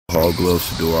Hall gloves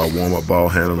to do our warm-up ball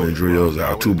handling drills,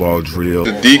 our 2-ball drill.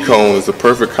 The D-cone is a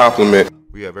perfect complement.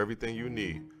 We have everything you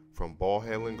need, from ball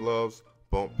handling gloves,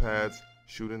 bump pads,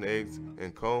 shooting eggs,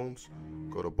 and cones.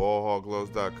 Go to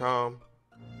ballhallgloves.com.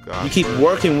 You keep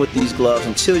working with these gloves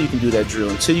until you can do that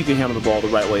drill, until you can handle the ball the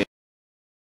right way.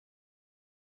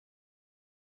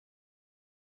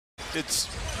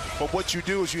 But what you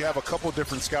do is you have a couple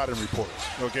different scouting reports,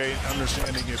 okay?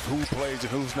 Understanding if who plays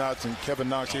and who's not, and Kevin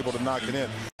Knox able to knock it in.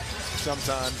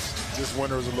 Sometimes this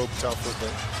winter is a little tougher,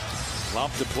 but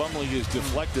Lob to Plumlee is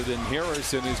deflected, and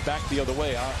Harrison is back the other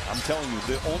way. I'm telling you,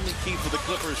 the only key for the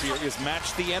Clippers here is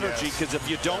match the energy, because if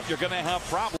you don't, you're going to have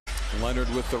problems.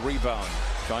 Leonard with the rebound.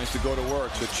 Tries to go to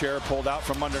work. The chair pulled out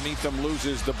from underneath him,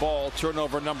 loses the ball.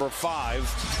 Turnover number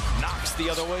 5. Knox the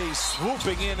other way,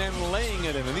 swooping in and laying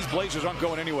it in. And these Blazers aren't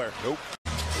going anywhere. Nope.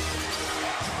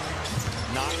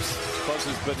 Knox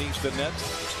buzzes beneath the net.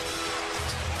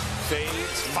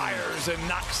 Fades, fires, and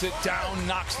knocks it down.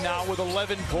 Knox now with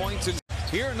 11 points and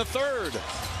here in the third.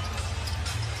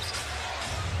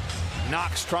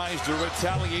 Knox tries to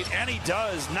retaliate, and he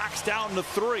does. Knocks down to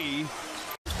 3.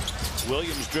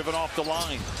 Williams driven off the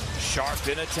line. Sharp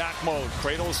in attack mode.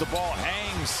 Cradles the ball.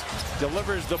 Hangs.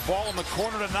 Delivers the ball in the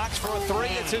corner to Knox for a 3.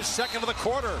 It's his second of the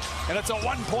quarter. And it's a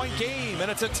 1-point game. And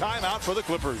it's a timeout for the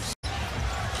Clippers.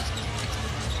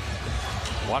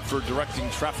 Watford directing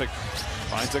traffic.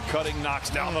 Finds a cutting. Knocks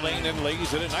down the lane and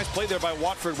lays it in. Nice play there by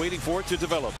Watford, waiting for it to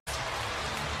develop.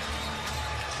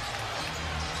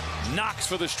 Knox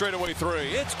for the straightaway 3.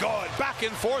 It's good. Back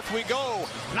and forth we go.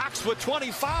 Knox with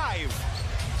 25.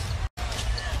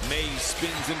 Mays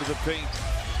spins into the paint.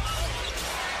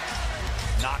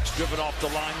 Knox driven off the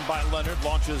line by Leonard.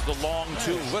 Launches the long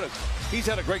 2. He's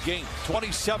had a great game.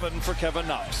 27 for Kevin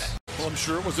Knox. Well, I'm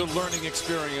sure it was a learning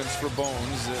experience for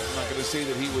Bones. I'm not going to say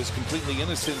that he was completely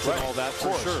innocent and all that,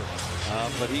 for sure.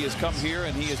 But he has come here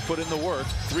and he has put in the work.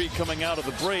 3 coming out of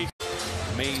the break.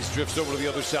 Mays drifts over to the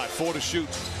other side. 4 to shoot.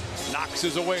 Knox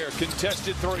is aware.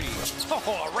 Contested 3.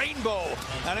 Oh, a rainbow.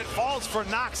 And it falls for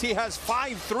Knox. He has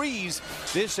 5 threes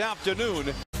this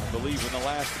afternoon. I believe in the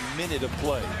last minute of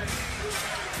play.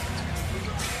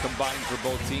 Combined for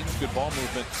both teams. Good ball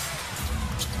movement.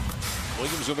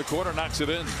 Williams in the corner knocks it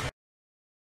in.